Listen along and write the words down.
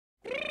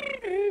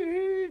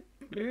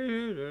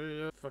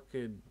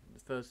Fucking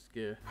first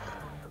gear.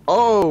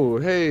 Oh,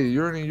 hey,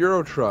 you're in a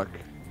Euro truck.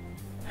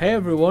 Hey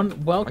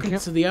everyone, welcome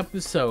to the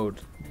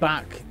episode.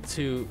 Back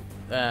to,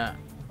 what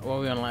are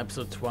we on, like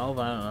episode 12?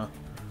 I don't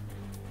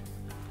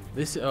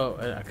know.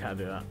 I can't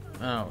do that.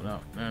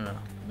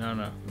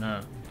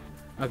 No.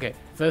 Okay,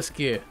 first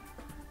gear.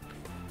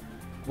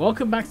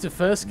 Welcome back to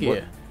first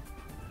gear. What?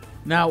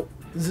 Now,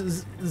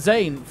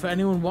 Zane, for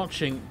anyone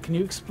watching, can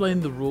you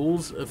explain the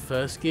rules of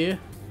first gear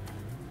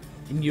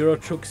in Euro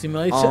Truck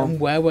Simulator and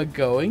where we're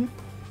going?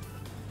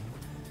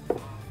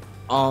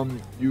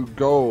 You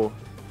go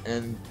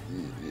and...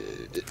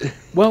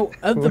 Well,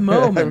 at the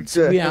moment,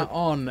 we are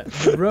on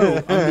the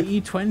road on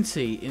the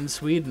E20 in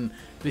Sweden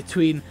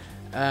between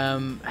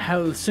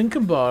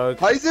Helsingborg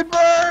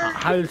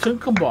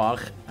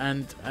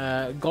and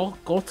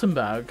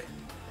Gothenburg.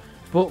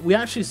 But we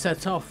actually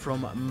set off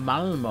from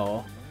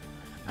Malmö.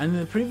 And in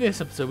the previous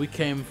episode, we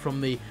came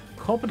from the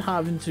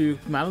Copenhagen to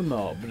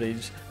Malmö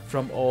bridge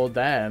from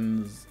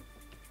Odense.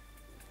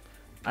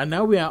 And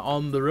now we are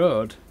on the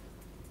road.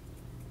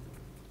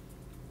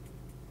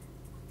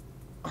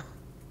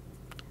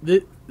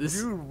 This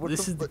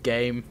is the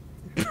game.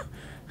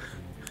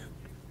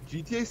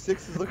 GTA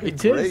 6 is looking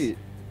great.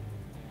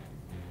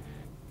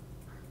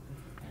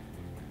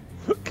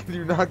 Can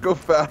you not go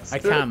faster? I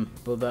can,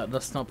 but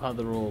that's not part of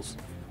the rules.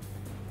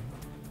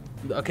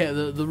 Okay,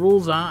 the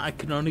rules are I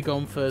can only go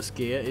in first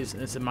gear.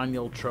 It's a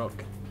manual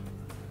truck.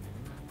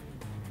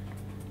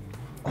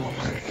 Oh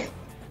my god.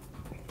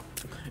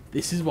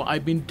 This is what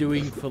I've been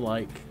doing for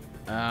like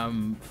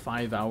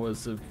 5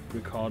 hours of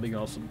recording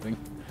or something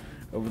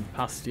over the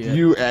past year. Do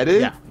you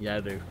edit? Yeah, I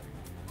do.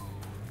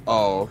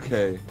 Oh,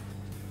 okay.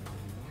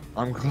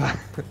 I'm glad.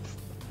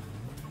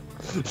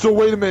 So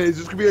wait a minute, is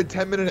this gonna be a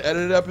 10-minute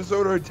edited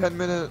episode or a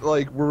 10-minute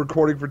like we're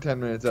recording for 10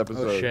 minutes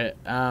episode? Oh shit.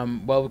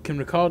 Well, we can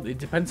record. It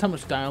depends how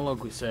much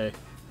dialogue we say,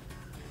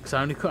 because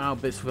I only cut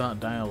out bits without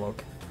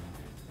dialogue.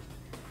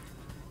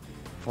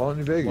 Fallout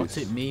New Vegas. What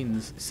it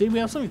means. See, we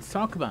have something to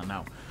talk about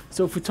now.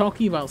 So if we're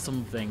talking about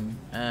something,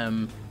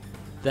 then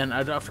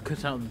I don't have to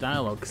cut out the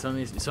dialogue, because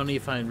it's only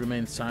if I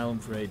remain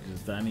silent for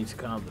ages that I need to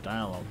cut out the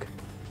dialogue.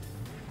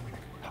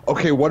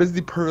 Okay, what is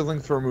the per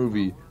length for a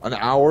movie? An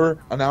hour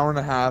and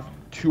a half,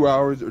 2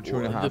 hours, or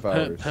 2.5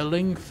 hours? Per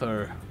length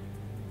for...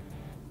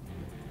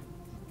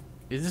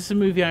 Is this a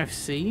movie I've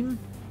seen?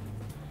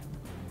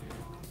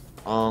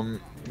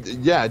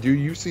 Yeah, dude,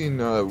 you've seen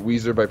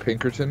Weezer by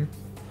Pinkerton?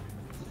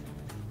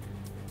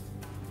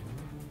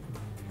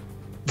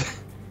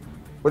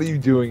 What are you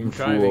doing, you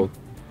fool?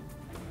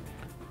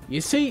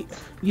 You see,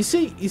 this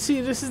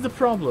is the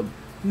problem.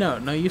 No,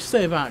 you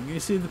stay back. You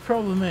see, the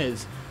problem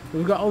is,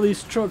 we've got all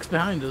these trucks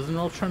behind us and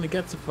all trying to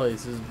get to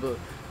places, but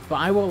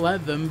I won't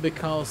let them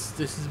because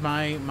this is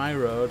my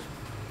road.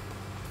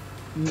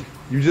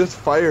 You just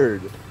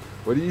fired.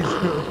 What are you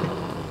doing?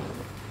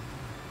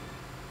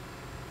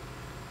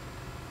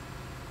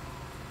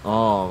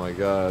 Oh my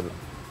god.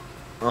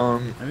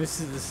 And this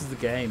is the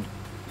game.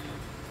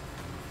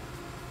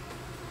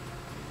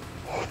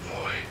 Oh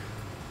boy.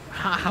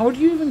 How do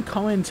you even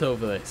comment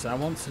over this? I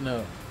want to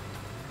know.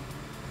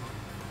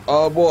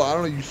 Well, I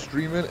don't know. You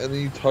stream it and then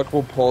you talk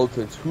about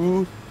politics.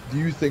 Who do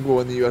you think will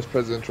win the U.S.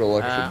 presidential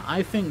election?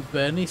 I think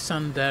Bernie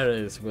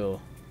Sanders will.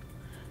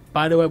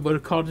 By the way, we're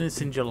recording this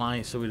in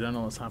July, so we don't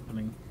know what's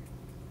happening.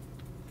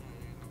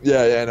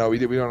 Yeah, no, we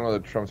don't know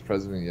that Trump's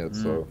president yet,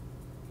 so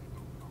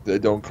they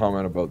don't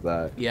comment about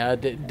that. Yeah,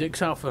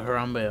 Dick's out for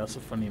Harambe. That's a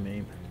funny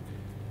meme.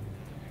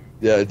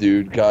 Yeah,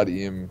 dude, got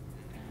him.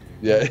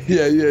 Yeah,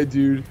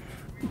 dude.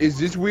 Is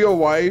this real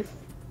wife?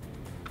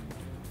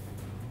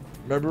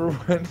 Remember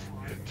when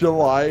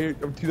July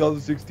of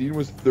 2016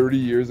 was 30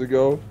 years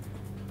ago?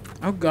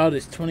 Oh god,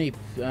 it's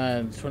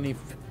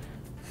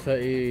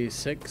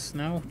 2036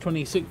 now?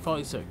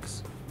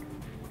 2646.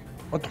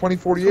 Oh,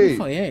 2048.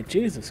 2048,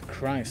 Jesus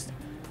Christ.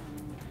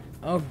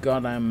 Oh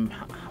god,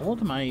 how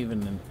old am I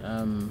even?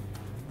 I'm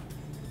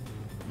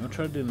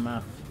trying to do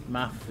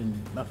math in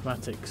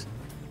mathematics.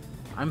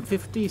 I'm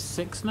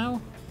 56 now?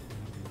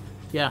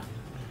 Yeah.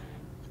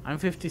 I'm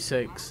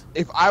 56.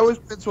 If I was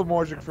Principal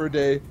Morgic for a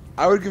day,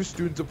 I would give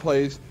students a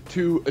place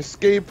to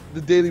escape the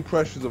daily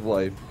pressures of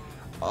life.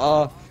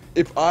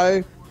 If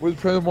I was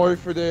Principal Morgic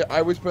for a day,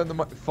 I would spend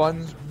the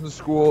funds from the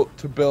school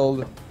to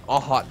build a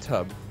hot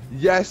tub.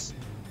 Yes.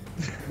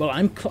 Well,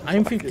 I'm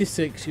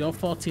 56. You're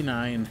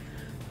 49,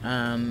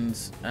 and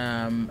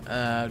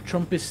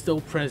Trump is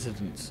still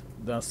president.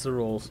 That's the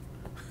rules.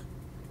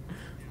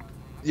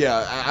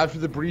 Yeah. After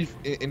the brief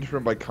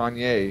interim by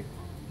Kanye,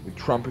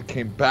 Trump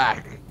came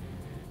back.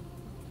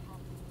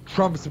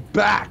 Trump's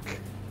back.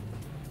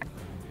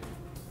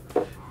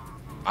 He's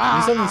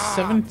on his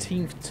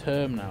 17th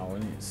term now,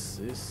 and it's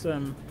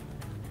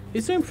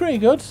doing pretty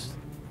good.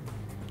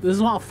 There's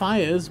a lot of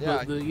fires,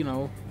 but you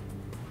know,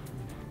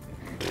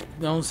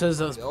 no one says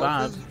that's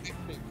bad.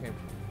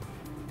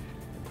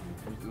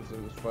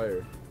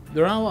 Fire.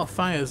 There are a lot of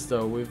fires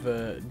though with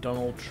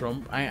Donald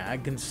Trump. I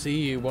can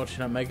see you watching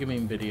that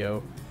Megameme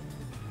video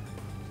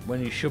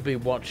when you should be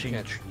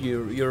watching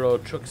Euro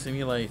Truck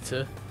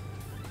Simulator.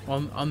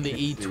 On the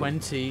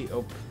Can't see. E20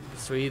 up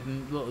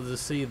Sweden. Look, there's a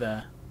sea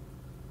there.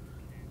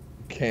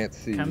 Can't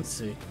see. Can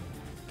see.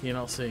 Can you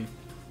not see?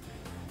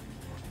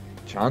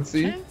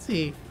 Chauncey?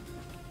 Chansey.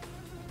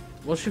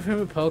 What's your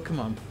favorite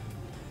Pokemon?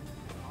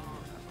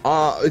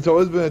 It's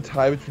always been a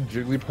tie between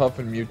Jigglypuff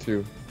and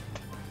Mewtwo.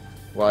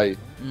 Why?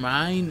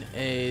 Mine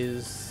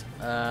is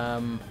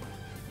no.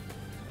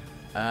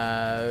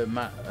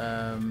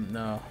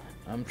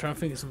 I'm trying to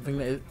think of something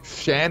that is.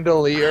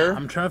 Chandelier.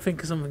 I'm trying to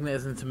think of something that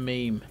isn't a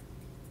meme.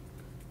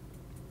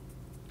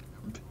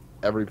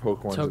 Every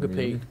Pokemon's a Togepi.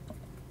 meme.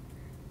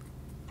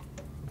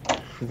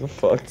 Who the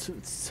fuck?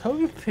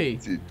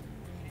 Togepi. Dude.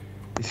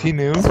 Is he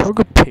new?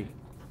 Togepi.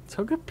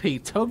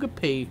 Togepi.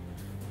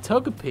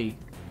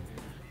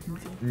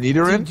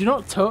 Nidoran? Do you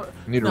not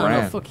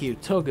Nidoran. No, fuck you.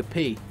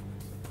 Togepi.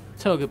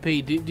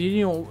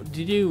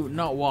 Did you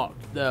not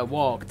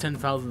walk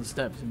 10,000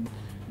 steps in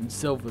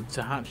silver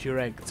to hatch your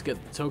egg to get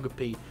the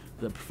Togepi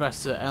that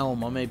Professor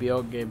Elm or maybe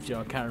Oak gave you?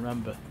 I can't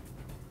remember.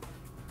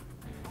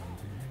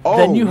 Oh,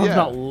 then you have yeah.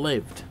 not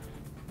lived.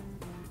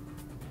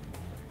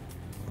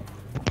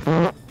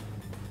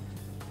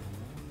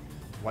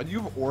 Why do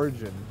you have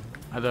Origin?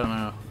 I don't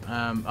know.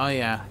 Oh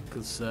yeah,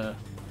 because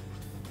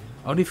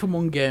only from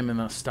one game, and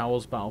that's Star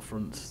Wars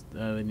Battlefront,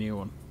 the new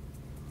one.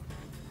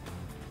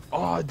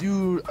 Oh,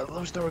 dude, I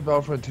love Star Wars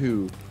Battlefront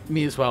 2.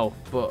 Me as well,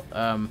 but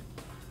I've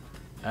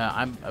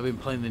been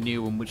playing the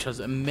new one, which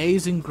has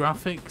amazing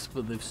graphics,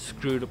 but they've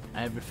screwed up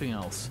everything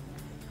else.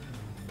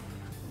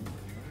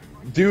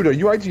 Dude, are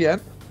you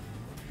IGN?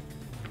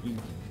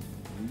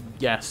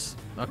 Yes.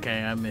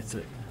 Okay, I admit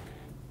it.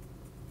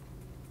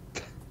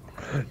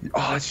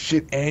 Oh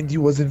shit, Andy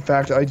was in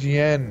fact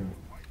IGN.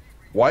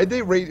 Why'd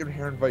they rate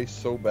Inherent Vice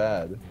so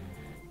bad?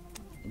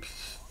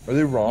 Are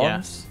they wrong?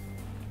 Yes.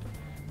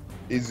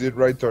 Is it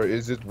right or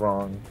is it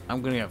wrong?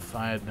 I'm gonna get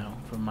fired now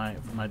from my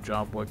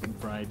job working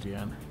for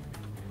IGN.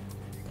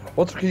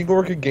 Well, can you go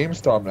work at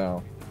GameStop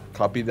now?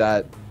 Copy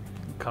that.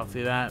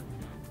 Copy that.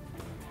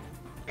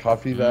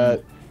 Copy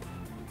that.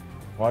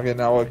 Morgan,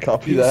 now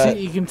copy You that.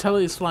 see, you can tell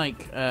it's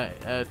like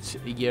a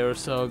year or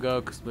so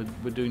ago because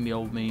we're doing the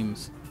old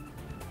memes.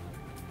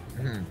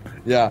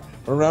 Yeah,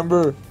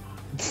 remember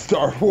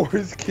Star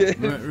Wars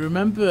kid?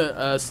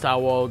 Remember Star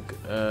Wars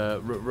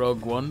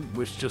Rogue One,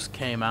 which just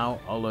came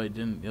out, although it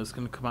didn't. It was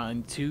going to come out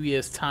in 2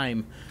 years'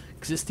 time,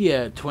 because it's the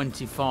year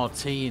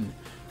 2014.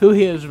 Who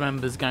here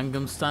remembers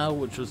Gangnam Style,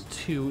 which was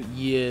 2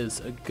 years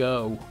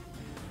ago?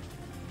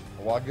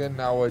 Morgan,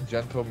 now a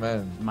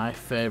gentleman. My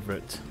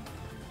favorite,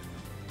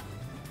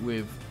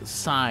 with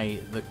Psy,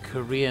 the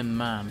Korean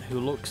man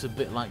who looks a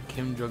bit like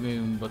Kim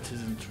Jong-un but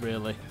isn't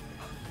really.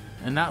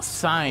 And that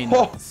sign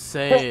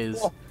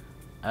says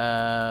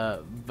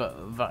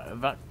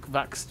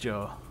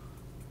Vaxjo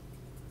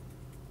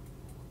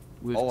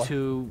with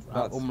two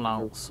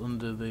umlauts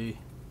under the.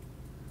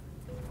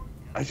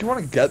 I just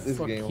want to get this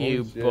Fuck game.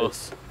 you, Holy shit.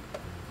 bus.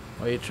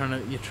 Or you're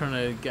trying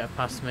to get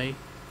past me?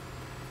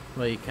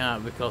 Well, you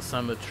can't because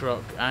I'm a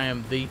truck. I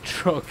am the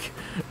truck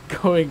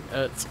going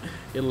at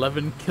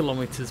 11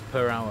 kilometers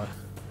per hour.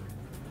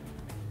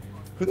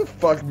 Who the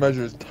fuck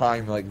measures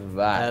time like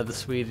that? The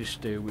Swedish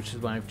do, which is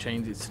why I've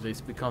changed it to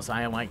this, because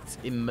I liked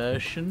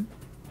immersion.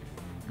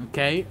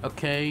 Okay,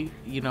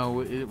 you know,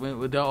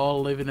 we don't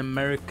all live in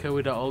America,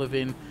 we don't all live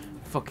in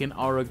fucking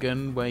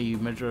Oregon, where you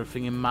measure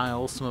everything in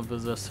miles. Some of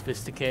us are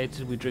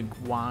sophisticated, we drink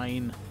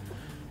wine,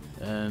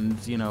 and,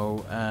 you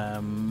know,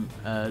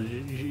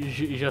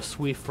 je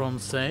suis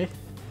français.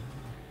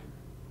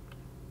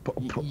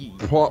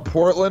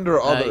 Portland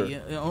or other?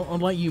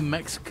 Unlike you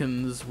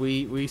Mexicans,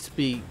 we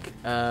speak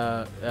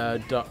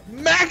Mexican!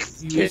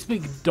 You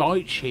speak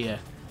Deutsch here,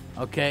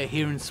 okay?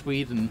 Here in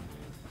Sweden.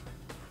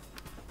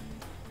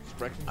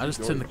 I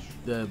just turned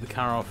the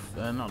car off,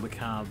 not the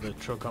car, the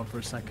truck off for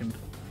a second.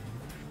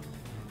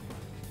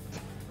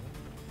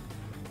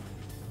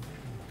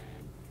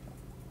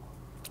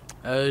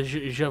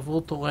 Je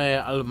voudrais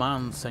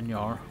allemand,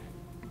 senor.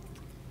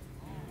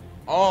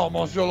 Oh,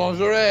 Monsieur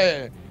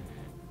Lingerie!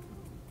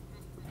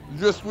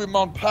 Je suis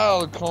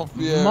Montpellier.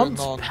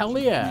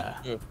 Montpellier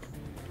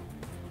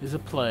is a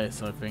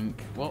place, I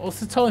think. What's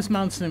the tallest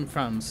mountain in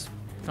France?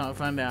 Can't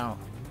find out.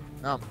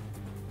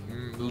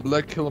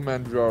 Le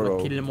Kilimanjaro.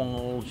 Le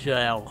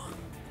Kilimanjaro.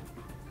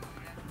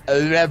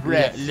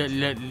 L'Everest.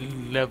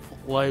 Le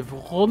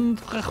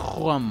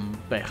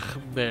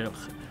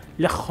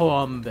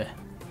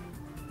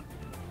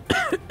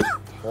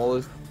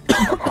Tallest.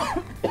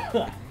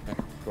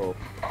 Mexico.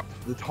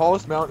 The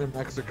tallest mountain in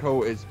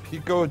Mexico is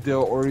Pico de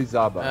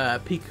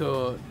Orizaba.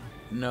 Pico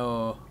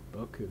no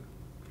Boku.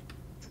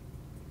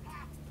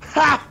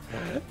 Ha!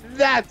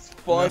 That's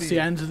funny. That's the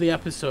end of the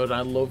episode.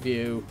 I love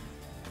you.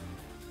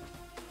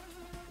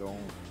 Don't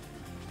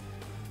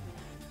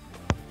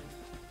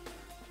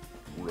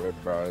worry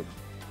about it.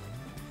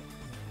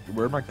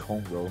 Where'd my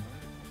comb go?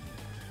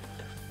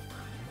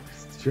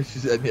 Did you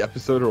just end the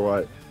episode or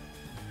what?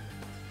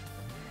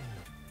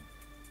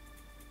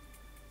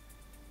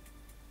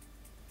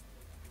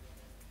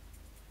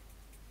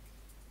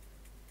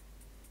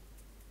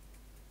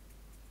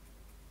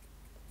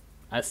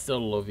 I still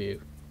love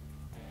you.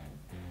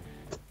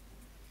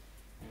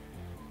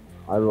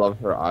 I love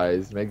her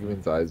eyes.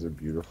 Megumin's eyes are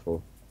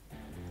beautiful.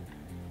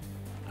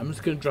 I'm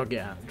just gonna drag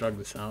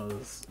this out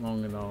as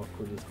long and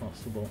awkward as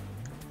possible.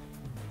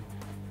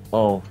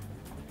 Oh.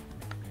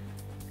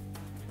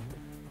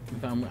 You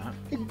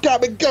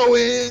got me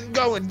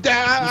going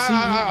down. You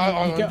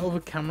see, you get other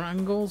camera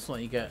angles,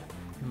 like you get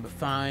number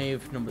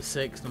 5, number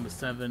 6, number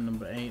 7,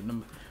 number 8,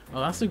 number.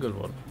 Oh, that's a good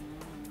one.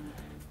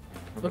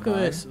 Look at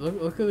this.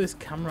 Look at this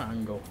camera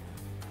angle.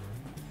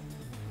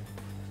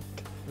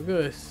 Look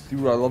at this.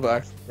 Dude, I love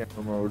action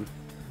camera mode.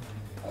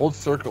 Hold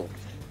circle.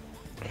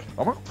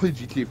 I'm gonna play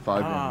GTA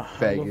 5 and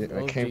faggot.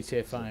 I love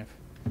GTA 5.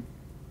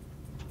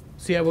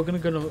 So yeah, we're gonna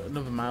go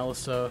another mile or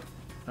so.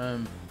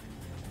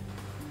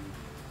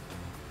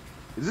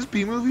 Is this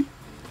B-movie?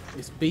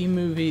 It's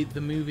B-movie,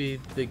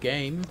 the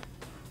game.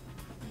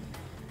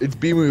 It's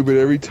B-movie, but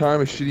every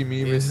time a shitty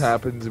meme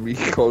happens, we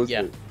close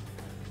it.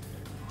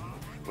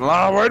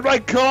 Ah, where'd my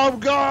comb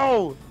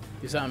go?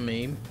 Is that a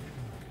meme?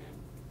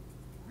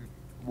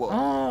 Well,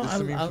 oh,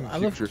 I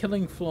love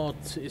Killing Floor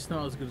 2. It's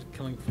not as good as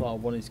Killing Floor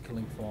 1 is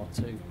Killing Floor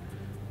 2.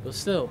 But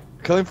still.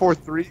 Killing Floor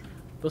 3?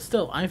 But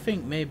still, I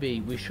think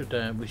maybe we should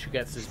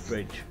get to this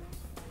bridge.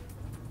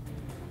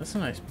 That's a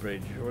nice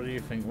bridge. What do you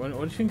think? What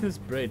do you think of this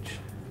bridge?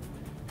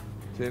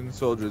 Tin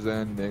soldiers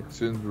and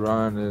Nixon's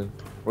running.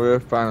 We're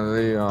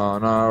finally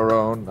on our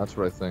own. That's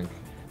what I think.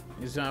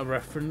 Is that a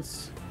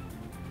reference?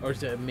 Or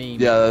is it a meme?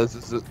 Yeah,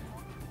 this is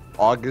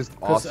August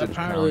Because Osage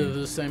apparently County.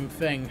 they're the same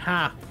thing.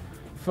 Ha!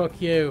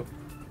 Fuck you.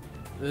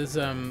 There's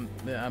I'm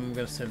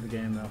gonna save the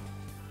game though.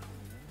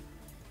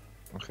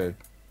 Okay.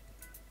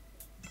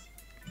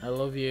 I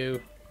love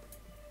you.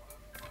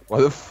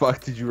 Why the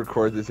fuck did you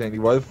record this, Andy?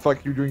 Why the fuck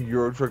are you doing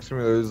Euro Truck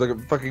Simulator? There's like a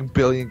fucking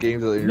billion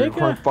games out there. You're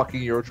recording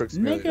fucking Euro Truck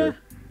Simulator. Nigga,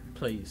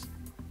 please.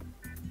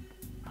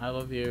 I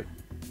love you.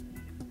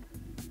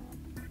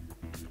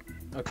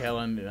 Okay, I'll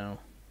end it now.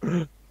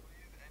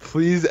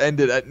 Please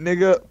end it at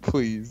nigga.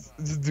 Please,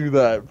 just do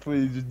that.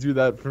 Please, just do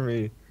that for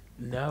me.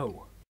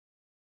 No.